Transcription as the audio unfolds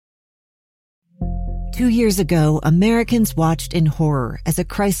2 years ago, Americans watched in horror as a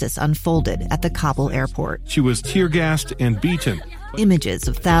crisis unfolded at the Kabul airport. She was tear-gassed and beaten. Images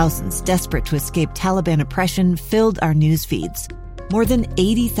of thousands desperate to escape Taliban oppression filled our news feeds. More than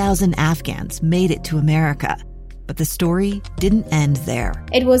 80,000 Afghans made it to America. But the story didn't end there.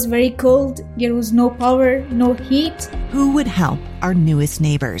 It was very cold. There was no power, no heat. Who would help our newest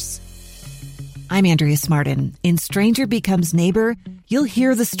neighbors? I'm Andrea Smartin. In Stranger Becomes Neighbor, you'll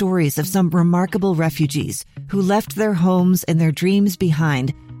hear the stories of some remarkable refugees who left their homes and their dreams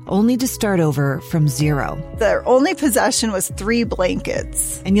behind, only to start over from zero. Their only possession was 3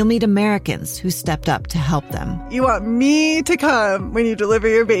 blankets. And you'll meet Americans who stepped up to help them. You want me to come when you deliver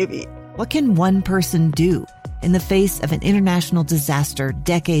your baby. What can one person do in the face of an international disaster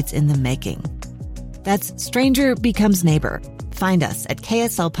decades in the making? That's Stranger Becomes Neighbor. Find us at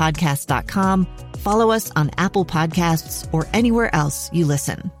kslpodcast.com. Follow us on Apple Podcasts or anywhere else you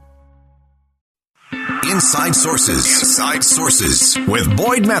listen. Inside Sources with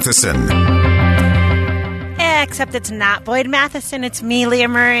Boyd Matheson. Except it's not Boyd Matheson. It's me, Leah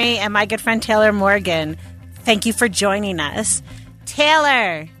Murray, and my good friend Taylor Morgan. Thank you for joining us.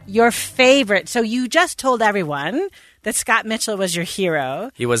 Taylor, your favorite. So you just told everyone that Scott Mitchell was your hero.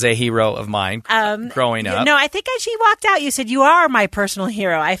 He was a hero of mine growing up. No, I think as she walked out, you said, you are my personal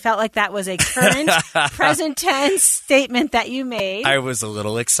hero. I felt like that was a current, present tense statement that you made. I was a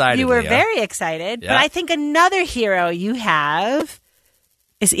little excited. You were Leah. very excited. Yeah. But I think another hero you have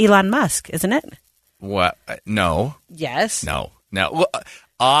is Elon Musk, isn't it? What? No. Yes. No. Well,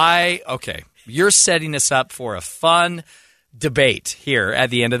 okay. You're setting us up for a fun debate here at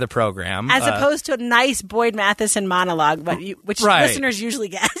the end of the program. As opposed to a nice Boyd Matheson monologue, which right. listeners usually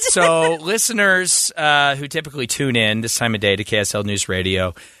get. So listeners who typically tune in this time of day to KSL News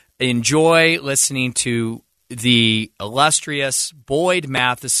Radio enjoy listening to the illustrious Boyd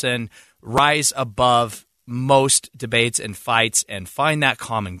Matheson rise above most debates and fights and find that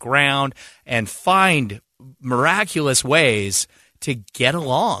common ground and find miraculous ways to get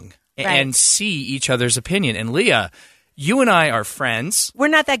along and see each other's opinion. And Leah, you and I are friends. We're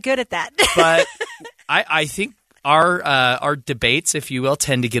not that good at that. But I think our debates, if you will,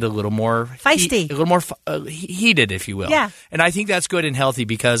 tend to get a little more feisty, a little more heated, if you will. Yeah. And I think that's good and healthy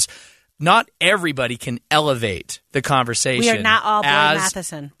because not everybody can elevate the conversation. We are not all Boyd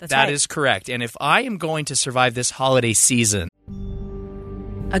Matheson. That's right. That is correct. And if I am going to survive this holiday season,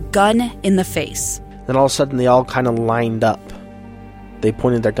 a gun in the face. Then all of a sudden they all kind of lined up. They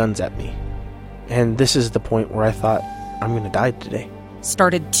pointed their guns at me. And this is the point where I thought, I'm going to die today.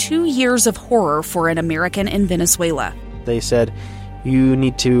 Started 2 years of horror for an American in Venezuela. They said, you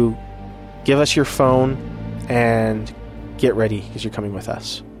need to give us your phone and get ready because you're coming with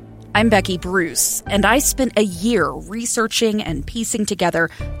us. I'm Becky Bruce, and I spent a year researching and piecing together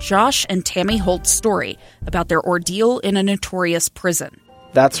Josh and Tammy Holt's story about their ordeal in a notorious prison.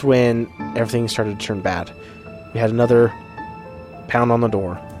 That's when everything started to turn bad. We had another pound on the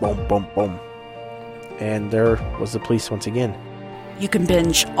door. Boom, boom, boom. And there was the police once again. You can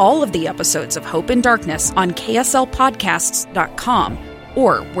binge all of the episodes of Hope in Darkness on kslpodcasts.com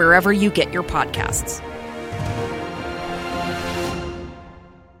or wherever you get your podcasts.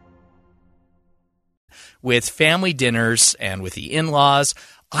 with family dinners and with the in-laws,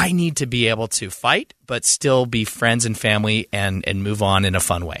 I need to be able to fight but still be friends and family and move on in a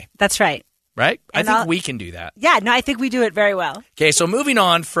fun way. That's right. Right? And I think we can do that. Yeah, no, I think we do it very well. Okay, so moving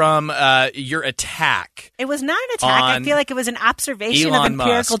on from your attack. It was not an attack. I feel like it was an observation Elon of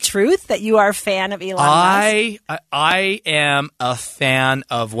empirical Musk. truth that you are a fan of Elon Musk. I am a fan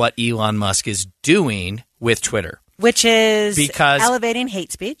of what Elon Musk is doing with Twitter. Which is because elevating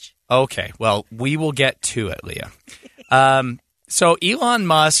hate speech. Okay, well, we will get to it, Leah. So Elon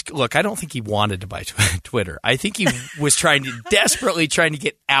Musk, look, I don't think he wanted to buy Twitter. I think he was desperately trying to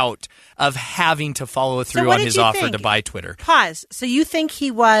get out of having to follow through on his offer to buy Twitter. Pause. So you think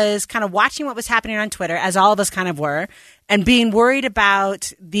he was kind of watching what was happening on Twitter, as all of us kind of were, and being worried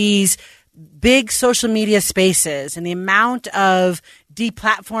about these big social media spaces and the amount of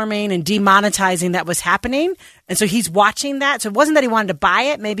deplatforming and demonetizing that was happening. And so he's watching that. So it wasn't that he wanted to buy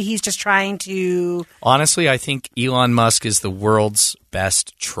it. Maybe he's just trying to... Honestly, I think Elon Musk is the world's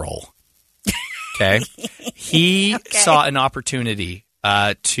best troll. Okay? He saw an opportunity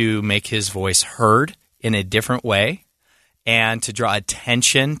to make his voice heard in a different way and to draw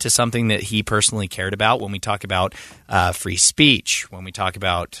attention to something that he personally cared about when we talk about free speech, when we talk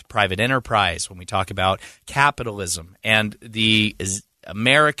about private enterprise, when we talk about capitalism and the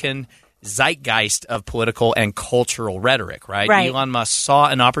American zeitgeist of political and cultural rhetoric, right? Elon Musk saw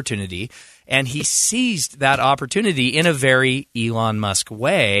an opportunity, and he seized that opportunity in a very Elon Musk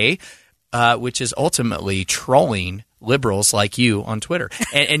way which is ultimately trolling liberals like you on Twitter.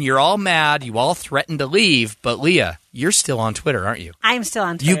 And you're all mad. You all threatened to leave. But, Leah, you're still on Twitter, aren't you? I am still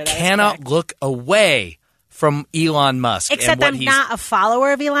on Twitter. You cannot look away from Elon Musk. Except I'm not a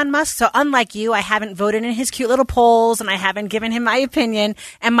follower of Elon Musk. So unlike you, I haven't voted in his cute little polls and I haven't given him my opinion.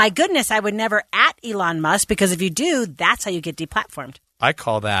 And my goodness, I would never at Elon Musk because if you do, that's how you get deplatformed. I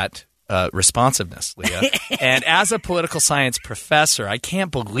call that responsiveness, Leah. And as a political science professor, I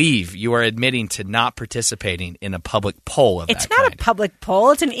can't believe you are admitting to not participating in a public poll of that kind. It's not a public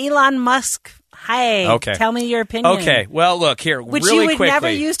poll. It's an Elon Musk. Hi. Okay. Tell me your opinion. Okay. Well, look here. Which really you would quickly,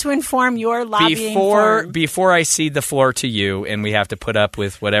 never use to inform your lobbying firm. Before I cede the floor to you, and we have to put up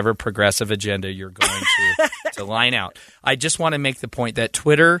with whatever progressive agenda you're going to line out, I just want to make the point that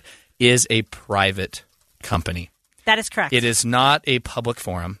Twitter is a private company. That is correct. It is not a public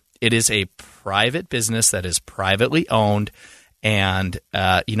forum. It is a private business that is privately owned. And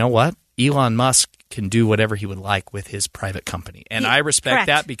you know what? Elon Musk can do whatever he would like with his private company. And I respect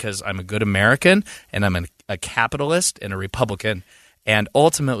that because I'm a good American and I'm a capitalist and a Republican. And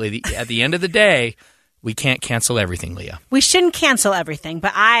ultimately, at the end of the day, we can't cancel everything, Leah. We shouldn't cancel everything.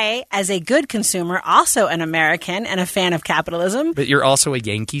 But I, as a good consumer, also an American and a fan of capitalism. But you're also a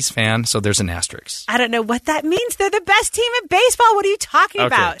Yankees fan, so there's an asterisk. I don't know what that means. They're the best team at baseball. What are you talking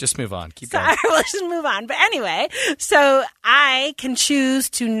about? Okay, just move on. Keep going. Sorry, let's just move on. But anyway, so I can choose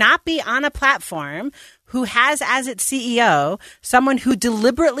to not be on a platform who has as its CEO someone who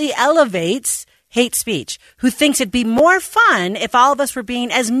deliberately elevates hate speech, who thinks it'd be more fun if all of us were being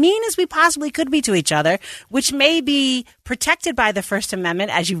as mean as we possibly could be to each other, which may be protected by the First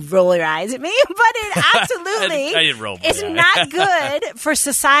Amendment as you roll your eyes at me, but it absolutely is not good for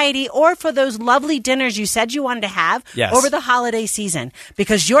society or for those lovely dinners you said you wanted to have over the holiday season.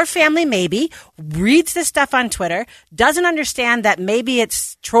 Because your family maybe reads this stuff on Twitter, doesn't understand that maybe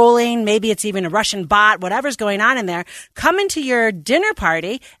it's trolling, maybe it's even a Russian bot, whatever's going on in there, come into your dinner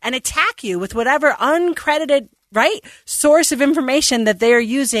party and attack you with whatever uncredited source of information that they are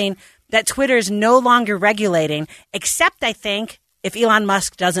using that Twitter is no longer regulating, except I think if Elon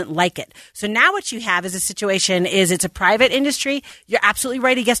Musk doesn't like it. So now what you have is a situation is it's a private industry. You're absolutely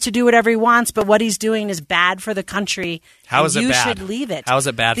right. He gets to do whatever he wants, but what he's doing is bad for the country. How is it bad? You should leave it. How is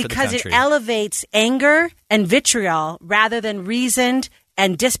it bad for the country? Because it elevates anger and vitriol rather than reasoned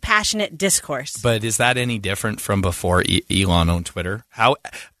and dispassionate discourse. But is that any different from before Elon owned Twitter?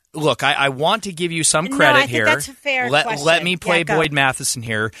 Look, I want to give you some credit here. That's a fair question. Let me play Boyd Matheson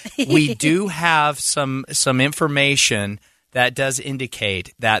here. We do have some information that does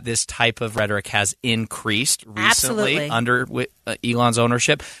indicate that this type of rhetoric has increased recently under Elon's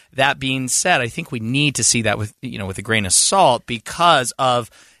ownership. That being said, I think we need to see that with a grain of salt because of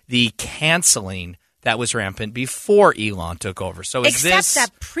the canceling that was rampant before Elon took over. So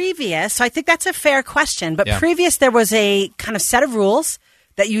that previous, so I think that's a fair question, but previous there was a kind of set of rules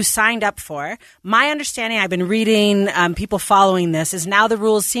that you signed up for. My understanding, I've been reading people following this, is now the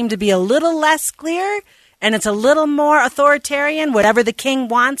rules seem to be a little less clear and it's a little more authoritarian. Whatever the king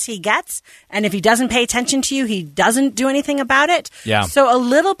wants, he gets. And if he doesn't pay attention to you, he doesn't do anything about it. Yeah. So a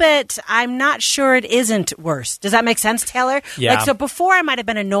little bit, I'm not sure it isn't worse. Does that make sense, Taylor? Yeah. So before I might have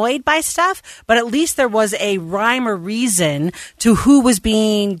been annoyed by stuff, but at least there was a rhyme or reason to who was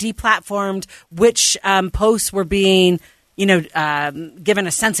being deplatformed, which posts were being given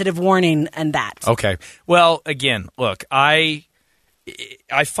a sensitive warning and that. Okay. Well, again, look, I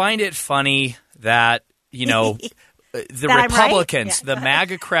find it funny that, the Republicans, the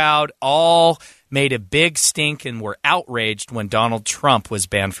MAGA crowd, all made a big stink and were outraged when Donald Trump was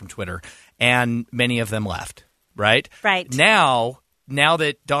banned from Twitter, and many of them left, right? Right. Now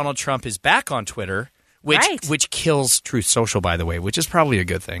that Donald Trump is back on Twitter, which kills Truth Social, by the way, which is probably a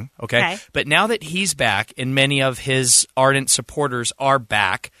good thing, okay? But now that he's back and many of his ardent supporters are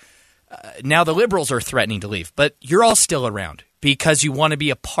back, now the liberals are threatening to leave. But you're all still around because you want to be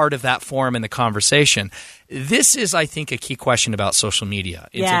a part of that forum and the conversation. This is, I think, a key question about social media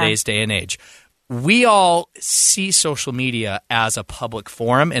in today's day and age. We all see social media as a public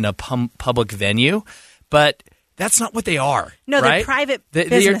forum and a public venue, but that's not what they are. No, right? They're private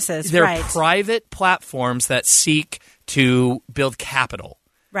businesses. They're private platforms that seek to build capital.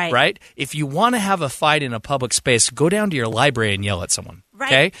 Right? If you want to have a fight in a public space, go down to your library and yell at someone. Right.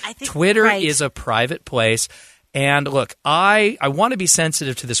 Okay? I think, Twitter is a private place. And look, I want to be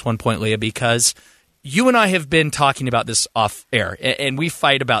sensitive to this one point, Leah, because you and I have been talking about this off air, and we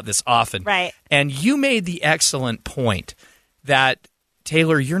fight about this often. Right. And you made the excellent point that,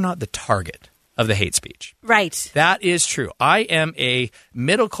 Taylor, you're not the target of the hate speech. Right. That is true. I am a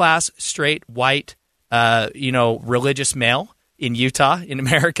middle-class, straight, white, religious male in Utah, in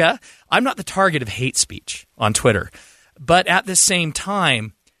America. I'm not the target of hate speech on Twitter. But at the same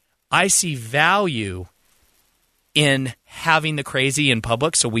time, I see value in having the crazy in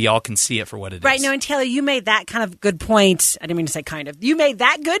public so we all can see it for what it is. Right. No, and Taylor, you made that kind of good point. I didn't mean to say kind of. You made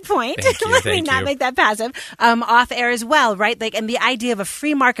that good point. Thank you, Let me not make that passive. Off air as well, right? Like, and the idea of a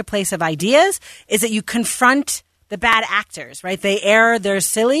free marketplace of ideas is that you confront the bad actors, right? They err, they're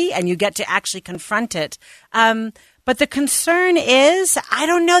silly, and you get to actually confront it. But the concern is, I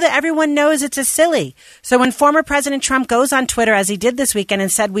don't know that everyone knows it's a silly. So when former President Trump goes on Twitter, as he did this weekend,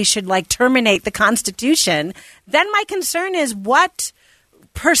 and said we should terminate the Constitution, then my concern is what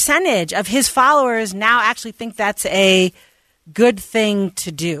percentage of his followers now actually think that's a good thing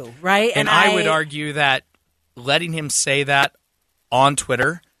to do, right? And I would argue that letting him say that on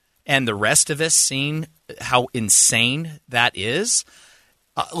Twitter and the rest of us seeing how insane that is,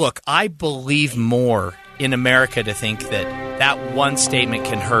 look, I believe more in America to think that one statement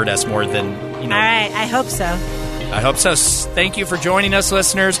can hurt us more than, All right, I hope so. I hope so. Thank you for joining us,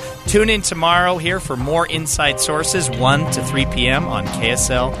 listeners. Tune in tomorrow here for more Inside Sources, 1 to 3 p.m. on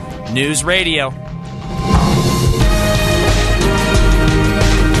KSL News Radio.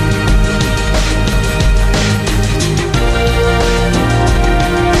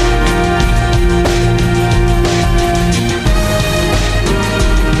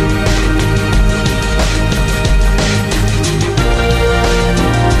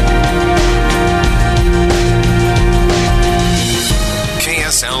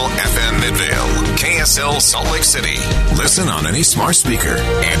 KSL Salt Lake City. Listen on any smart speaker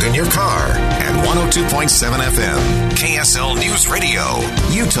and in your car at 102.7 FM. KSL News Radio,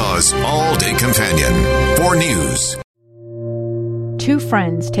 Utah's all-day companion for news. Two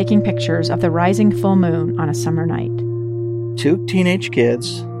friends taking pictures of the rising full moon on a summer night. Two teenage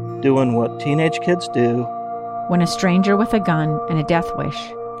kids doing what teenage kids do. When a stranger with a gun and a death wish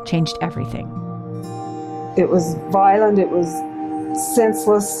changed everything. It was violent, it was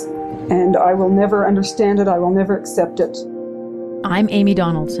senseless, and I will never understand it. I will never accept it. I'm Amy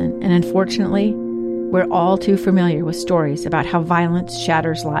Donaldson, and unfortunately, we're all too familiar with stories about how violence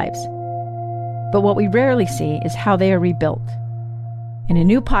shatters lives. But what we rarely see is how they are rebuilt. In a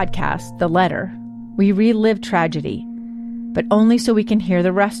new podcast, The Letter, we relive tragedy, but only so we can hear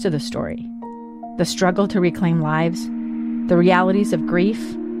the rest of the story. The struggle to reclaim lives, the realities of grief,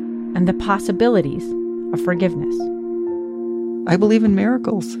 and the possibilities of forgiveness. I believe in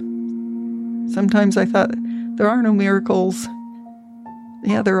miracles. Sometimes I thought, there are no miracles.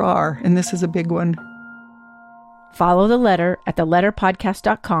 Yeah, there are, and this is a big one. Follow The Letter at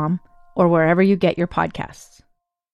theletterpodcast.com or wherever you get your podcasts.